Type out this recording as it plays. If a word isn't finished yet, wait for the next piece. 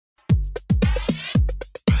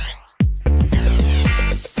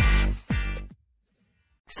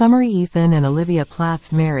Summary: Ethan and Olivia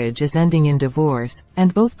Plath's marriage is ending in divorce,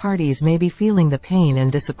 and both parties may be feeling the pain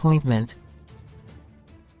and disappointment.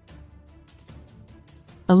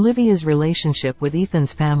 Olivia's relationship with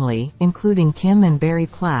Ethan's family, including Kim and Barry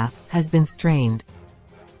Plath, has been strained.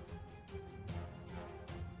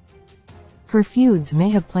 Her feuds may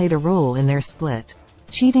have played a role in their split.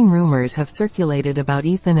 Cheating rumors have circulated about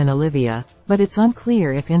Ethan and Olivia, but it's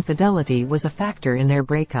unclear if infidelity was a factor in their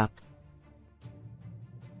breakup.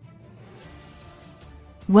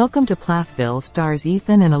 Welcome to Plathville stars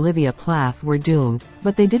Ethan and Olivia Plath were doomed,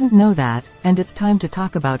 but they didn't know that, and it's time to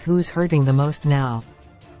talk about who's hurting the most now.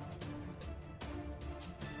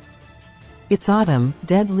 It's autumn,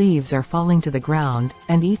 dead leaves are falling to the ground,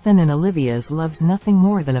 and Ethan and Olivia's love's nothing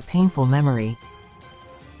more than a painful memory.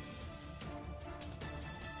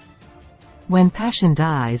 When passion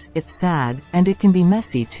dies, it's sad, and it can be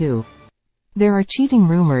messy too. There are cheating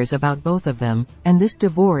rumors about both of them, and this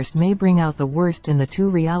divorce may bring out the worst in the two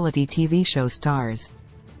reality TV show stars.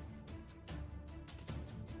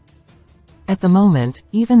 At the moment,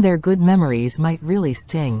 even their good memories might really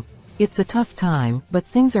sting. It's a tough time, but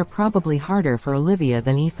things are probably harder for Olivia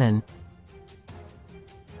than Ethan.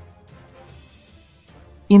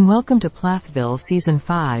 In Welcome to Plathville Season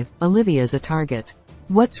 5, Olivia's a target.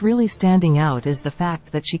 What's really standing out is the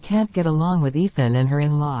fact that she can't get along with Ethan and her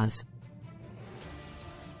in-laws.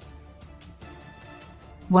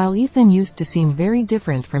 While Ethan used to seem very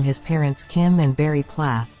different from his parents Kim and Barry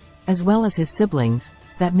Plath, as well as his siblings,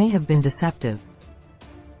 that may have been deceptive.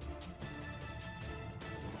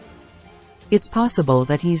 It's possible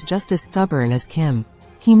that he's just as stubborn as Kim.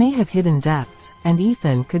 He may have hidden depths, and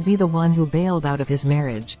Ethan could be the one who bailed out of his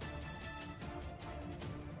marriage.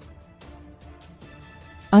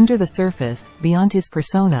 Under the surface, beyond his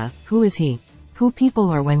persona, who is he? Who people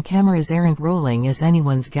are when cameras aren't rolling is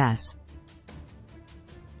anyone's guess.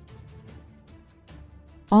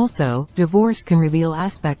 Also, divorce can reveal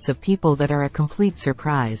aspects of people that are a complete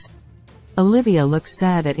surprise. Olivia looks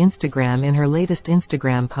sad at Instagram in her latest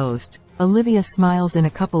Instagram post. Olivia smiles in a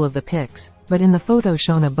couple of the pics, but in the photo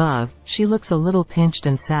shown above, she looks a little pinched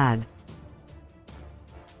and sad.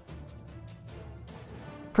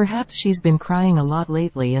 Perhaps she's been crying a lot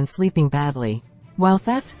lately and sleeping badly. While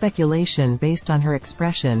that's speculation based on her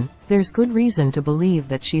expression, there's good reason to believe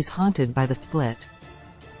that she's haunted by the split.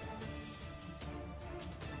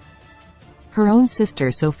 Her own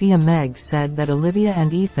sister Sophia Meggs said that Olivia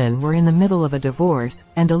and Ethan were in the middle of a divorce,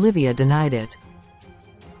 and Olivia denied it.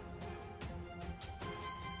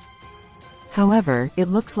 However, it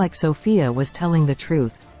looks like Sophia was telling the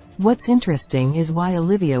truth. What's interesting is why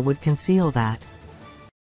Olivia would conceal that.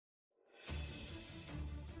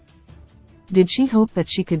 Did she hope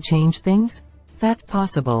that she could change things? That's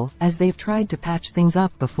possible, as they've tried to patch things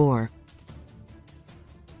up before.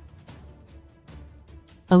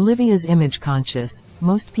 Olivia's image conscious,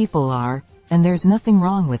 most people are, and there's nothing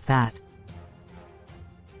wrong with that.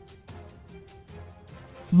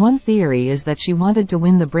 One theory is that she wanted to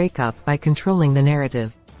win the breakup by controlling the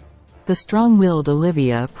narrative. The strong-willed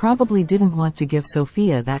Olivia probably didn't want to give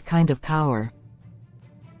Sophia that kind of power.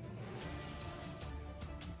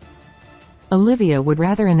 Olivia would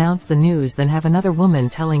rather announce the news than have another woman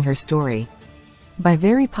telling her story. By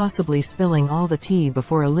very possibly spilling all the tea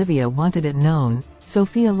before Olivia wanted it known,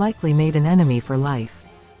 Sophia likely made an enemy for life.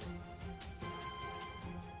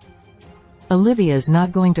 Olivia's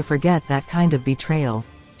not going to forget that kind of betrayal.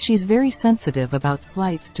 She's very sensitive about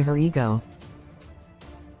slights to her ego.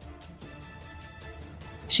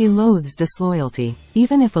 She loathes disloyalty.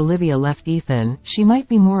 Even if Olivia left Ethan, she might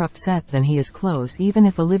be more upset than he is close. Even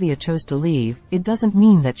if Olivia chose to leave, it doesn't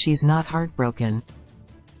mean that she's not heartbroken.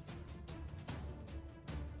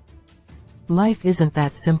 Life isn't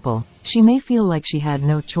that simple. She may feel like she had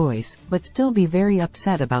no choice, but still be very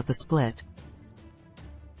upset about the split.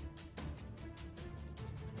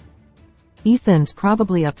 Ethan's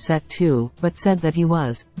probably upset too, but said that he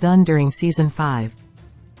was done during Season 5.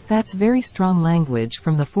 That's very strong language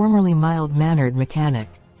from the formerly mild-mannered mechanic.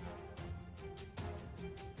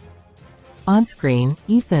 On-screen,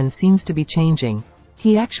 Ethan seems to be changing.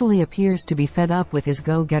 He actually appears to be fed up with his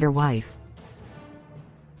go-getter wife.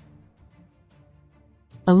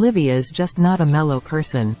 Olivia's just not a mellow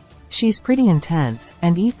person. She's pretty intense,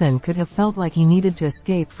 and Ethan could have felt like he needed to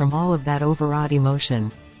escape from all of that overwrought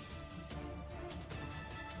emotion.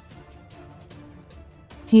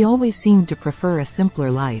 He always seemed to prefer a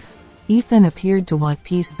simpler life. Ethan appeared to want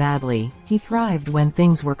peace badly. He thrived when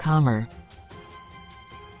things were calmer.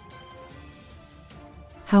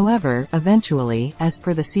 However, eventually, as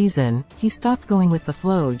per the season, he stopped going with the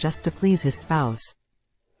flow just to please his spouse.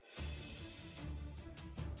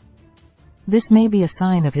 This may be a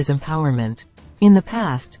sign of his empowerment. In the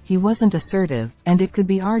past, he wasn't assertive, and it could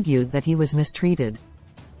be argued that he was mistreated.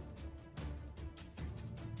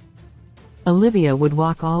 Olivia would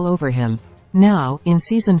walk all over him. Now, in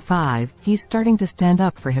season 5, he's starting to stand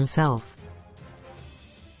up for himself.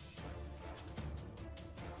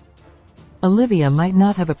 Olivia might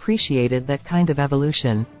not have appreciated that kind of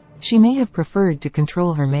evolution. She may have preferred to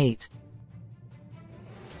control her mate.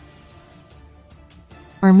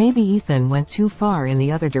 Or maybe Ethan went too far in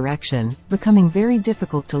the other direction, becoming very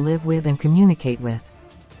difficult to live with and communicate with.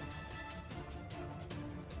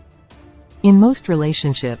 In most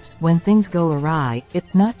relationships, when things go awry,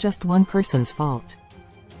 it's not just one person's fault.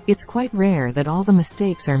 It's quite rare that all the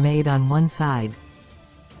mistakes are made on one side.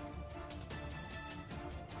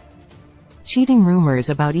 Cheating rumors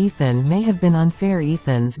about Ethan may have been unfair.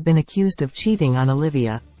 Ethan's been accused of cheating on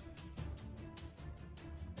Olivia.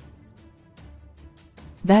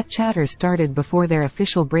 That chatter started before their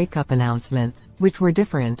official breakup announcements, which were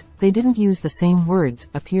different. They didn't use the same words,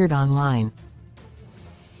 appeared online.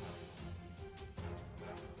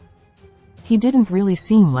 He didn't really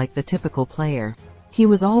seem like the typical player. He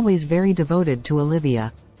was always very devoted to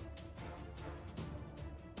Olivia.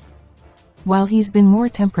 While he's been more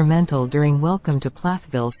temperamental during Welcome to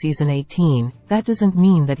Plathville season 18, that doesn't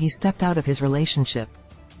mean that he stepped out of his relationship.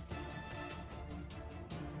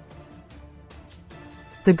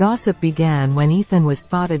 The gossip began when Ethan was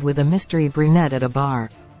spotted with a mystery brunette at a bar.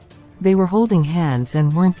 They were holding hands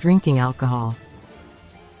and weren't drinking alcohol.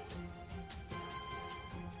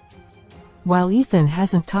 While Ethan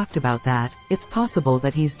hasn't talked about that, it's possible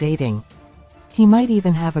that he's dating. He might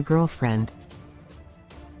even have a girlfriend.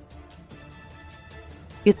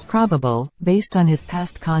 It's probable, based on his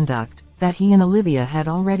past conduct, that he and Olivia had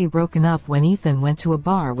already broken up when Ethan went to a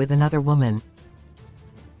bar with another woman.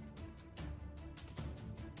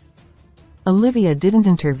 Olivia didn't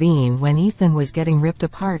intervene when Ethan was getting ripped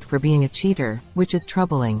apart for being a cheater, which is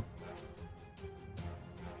troubling.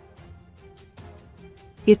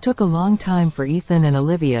 It took a long time for Ethan and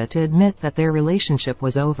Olivia to admit that their relationship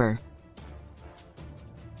was over.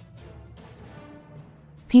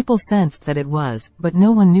 People sensed that it was, but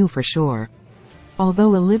no one knew for sure.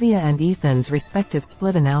 Although Olivia and Ethan's respective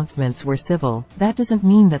split announcements were civil, that doesn't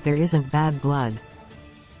mean that there isn't bad blood.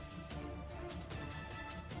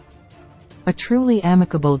 A truly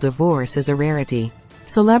amicable divorce is a rarity.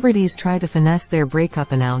 Celebrities try to finesse their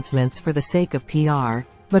breakup announcements for the sake of PR,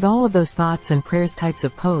 but all of those thoughts and prayers types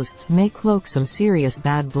of posts may cloak some serious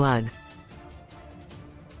bad blood.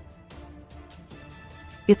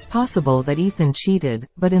 It's possible that Ethan cheated,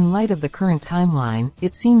 but in light of the current timeline,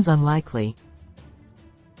 it seems unlikely.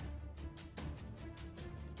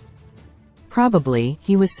 Probably,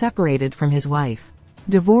 he was separated from his wife.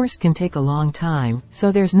 Divorce can take a long time,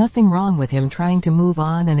 so there's nothing wrong with him trying to move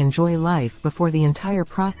on and enjoy life before the entire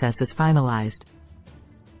process is finalized.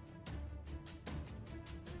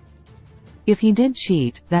 If he did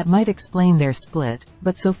cheat, that might explain their split,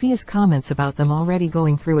 but Sophia's comments about them already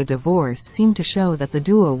going through a divorce seem to show that the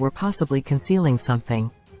duo were possibly concealing something.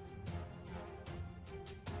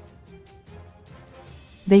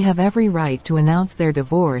 They have every right to announce their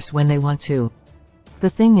divorce when they want to. The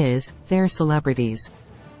thing is, they're celebrities.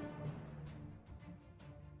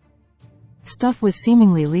 Stuff was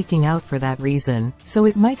seemingly leaking out for that reason, so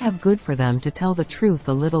it might have good for them to tell the truth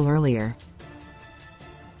a little earlier.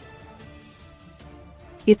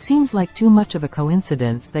 It seems like too much of a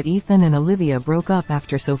coincidence that Ethan and Olivia broke up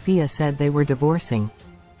after Sophia said they were divorcing.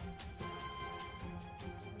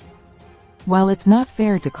 While it's not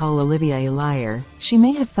fair to call Olivia a liar, she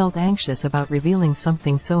may have felt anxious about revealing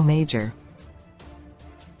something so major.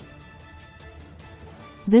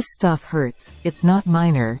 This stuff hurts, it's not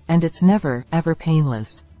minor, and it's never, ever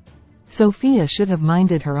painless. Sophia should have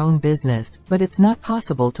minded her own business, but it's not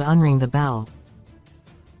possible to unring the bell.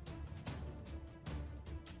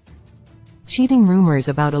 Cheating rumors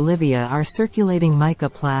about Olivia are circulating. Micah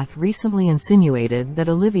Plath recently insinuated that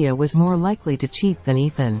Olivia was more likely to cheat than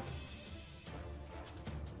Ethan.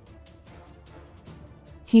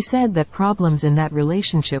 He said that problems in that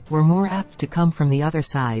relationship were more apt to come from the other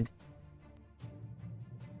side.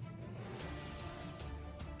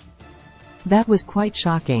 That was quite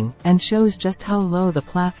shocking, and shows just how low the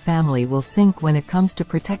Plath family will sink when it comes to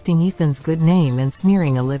protecting Ethan's good name and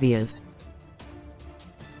smearing Olivia's.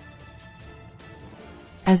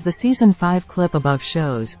 As the season 5 clip above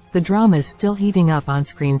shows, the drama's still heating up on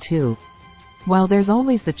screen too. While there's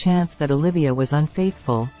always the chance that Olivia was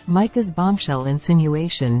unfaithful, Micah's bombshell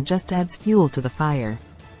insinuation just adds fuel to the fire.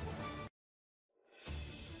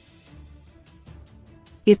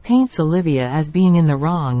 It paints Olivia as being in the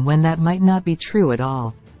wrong when that might not be true at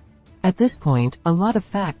all. At this point, a lot of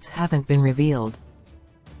facts haven't been revealed.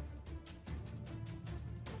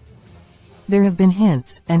 There have been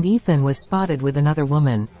hints, and Ethan was spotted with another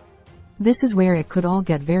woman. This is where it could all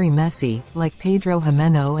get very messy, like Pedro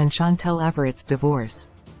Jimeno and Chantel Everett's divorce.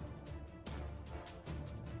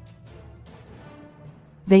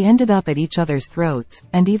 They ended up at each other's throats,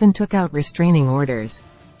 and even took out restraining orders.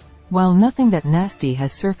 While nothing that nasty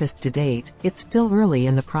has surfaced to date, it's still early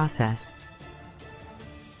in the process.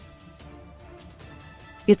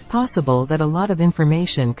 It's possible that a lot of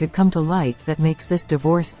information could come to light that makes this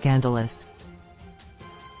divorce scandalous.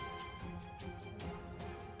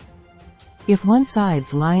 If one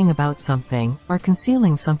side's lying about something, or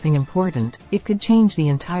concealing something important, it could change the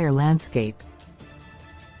entire landscape.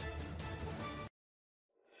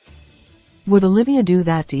 Would Olivia do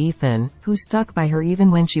that to Ethan, who stuck by her even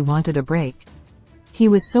when she wanted a break? He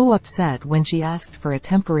was so upset when she asked for a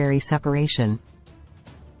temporary separation.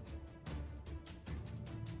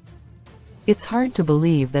 It's hard to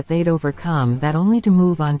believe that they'd overcome that only to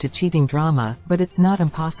move on to cheating drama, but it's not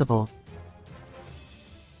impossible.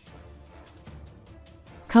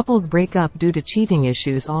 Couples break up due to cheating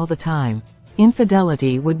issues all the time.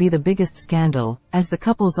 Infidelity would be the biggest scandal, as the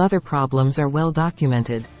couple's other problems are well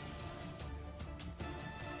documented.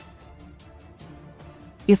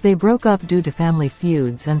 If they broke up due to family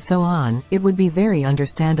feuds and so on, it would be very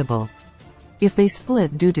understandable. If they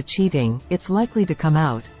split due to cheating, it's likely to come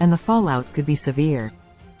out, and the fallout could be severe.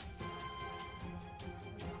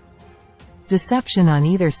 Deception on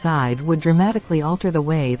either side would dramatically alter the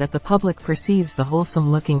way that the public perceives the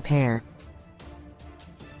wholesome-looking pair.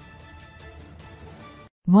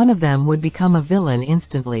 One of them would become a villain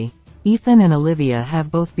instantly. Ethan and Olivia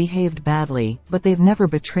have both behaved badly, but they've never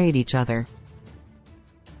betrayed each other.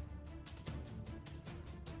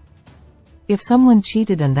 If someone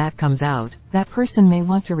cheated and that comes out, that person may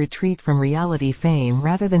want to retreat from reality fame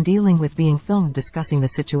rather than dealing with being filmed discussing the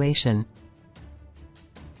situation.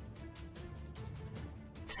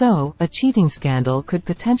 So, a cheating scandal could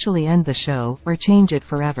potentially end the show, or change it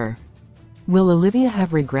forever. Will Olivia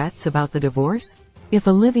have regrets about the divorce? If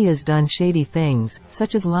Olivia's done shady things,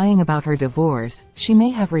 such as lying about her divorce, she may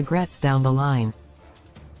have regrets down the line.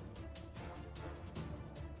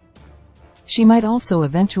 She might also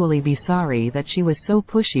eventually be sorry that she was so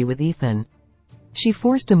pushy with Ethan. She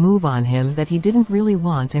forced a move on him that he didn't really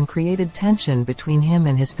want and created tension between him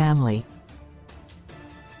and his family.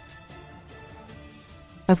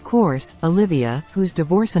 Of course, Olivia, whose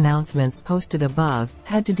divorce announcements posted above,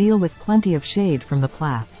 had to deal with plenty of shade from the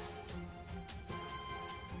Plaths.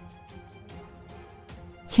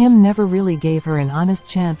 Kim never really gave her an honest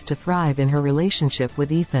chance to thrive in her relationship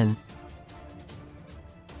with Ethan.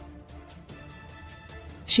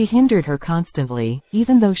 She hindered her constantly,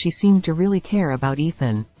 even though she seemed to really care about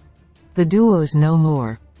Ethan. The duo's no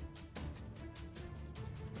more.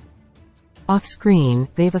 Off-screen,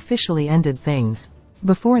 they've officially ended things.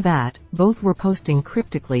 Before that, both were posting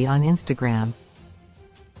cryptically on Instagram.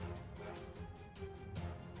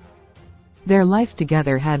 Their life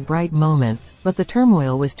together had bright moments, but the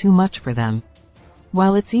turmoil was too much for them.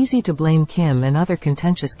 While it's easy to blame Kim and other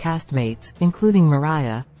contentious castmates, including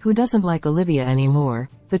Mariah, who doesn't like Olivia anymore,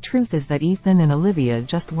 the truth is that Ethan and Olivia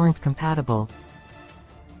just weren't compatible.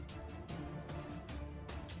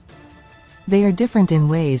 They are different in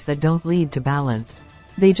ways that don't lead to balance.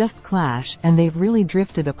 They just clash, and they've really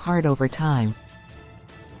drifted apart over time.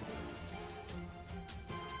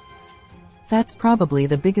 That's probably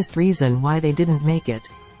the biggest reason why they didn't make it.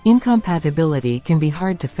 Incompatibility can be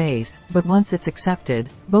hard to face, but once it's accepted,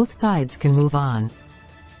 both sides can move on.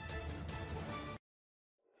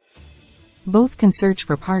 Both can search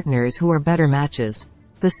for partners who are better matches.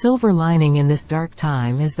 The silver lining in this dark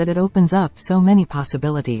time is that it opens up so many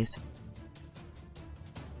possibilities.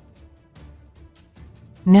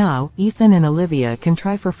 Now, Ethan and Olivia can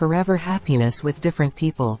try for forever happiness with different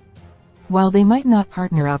people. While they might not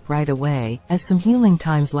partner up right away, as some healing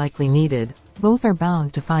time's likely needed, both are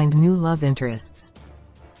bound to find new love interests.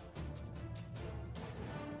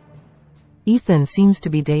 Ethan seems to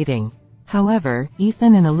be dating. However,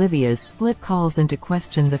 Ethan and Olivia's split calls into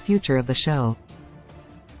question the future of the show.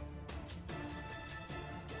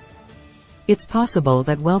 It's possible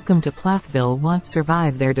that Welcome to Plathville won't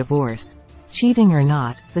survive their divorce. Cheating or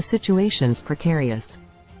not, the situation's precarious.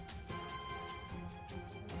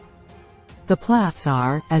 The Plaths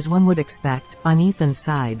are, as one would expect, on Ethan's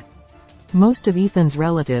side. Most of Ethan's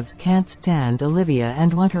relatives can't stand Olivia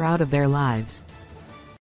and want her out of their lives.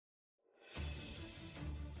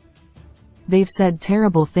 They've said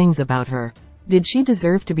terrible things about her. Did she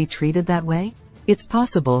deserve to be treated that way? It's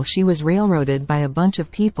possible she was railroaded by a bunch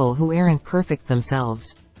of people who aren't perfect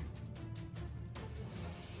themselves.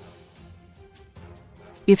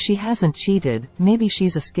 If she hasn't cheated, maybe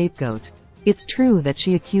she's a scapegoat. It's true that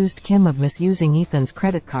she accused Kim of misusing Ethan's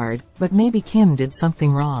credit card, but maybe Kim did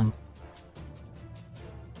something wrong.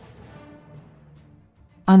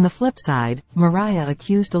 On the flip side, Mariah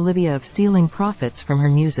accused Olivia of stealing profits from her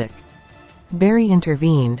music. Barry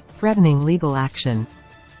intervened, threatening legal action.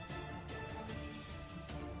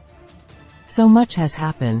 So much has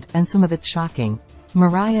happened, and some of it's shocking.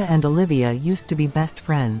 Mariah and Olivia used to be best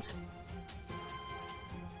friends.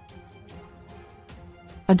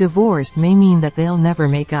 A divorce may mean that they'll never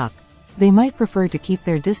make up. They might prefer to keep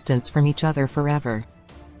their distance from each other forever.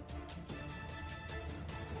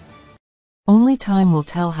 Only time will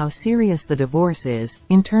tell how serious the divorce is,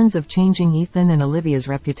 in terms of changing Ethan and Olivia's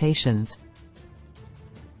reputations.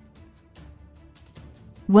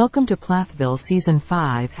 Welcome to Plathville Season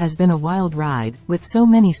 5 has been a wild ride, with so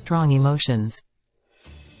many strong emotions.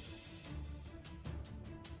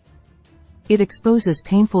 It exposes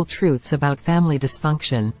painful truths about family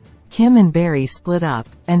dysfunction. Kim and Barry split up,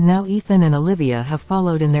 and now Ethan and Olivia have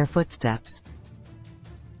followed in their footsteps.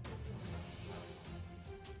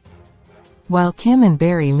 While Kim and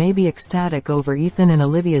Barry may be ecstatic over Ethan and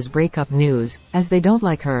Olivia's breakup news, as they don't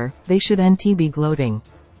like her, they should be gloating.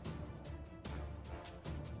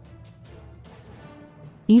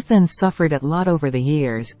 Ethan suffered a lot over the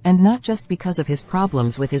years, and not just because of his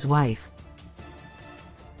problems with his wife.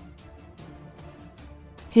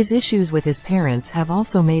 His issues with his parents have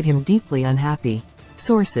also made him deeply unhappy.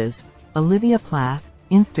 Sources: Olivia Plath,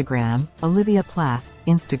 Instagram, Olivia Plath,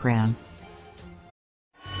 Instagram.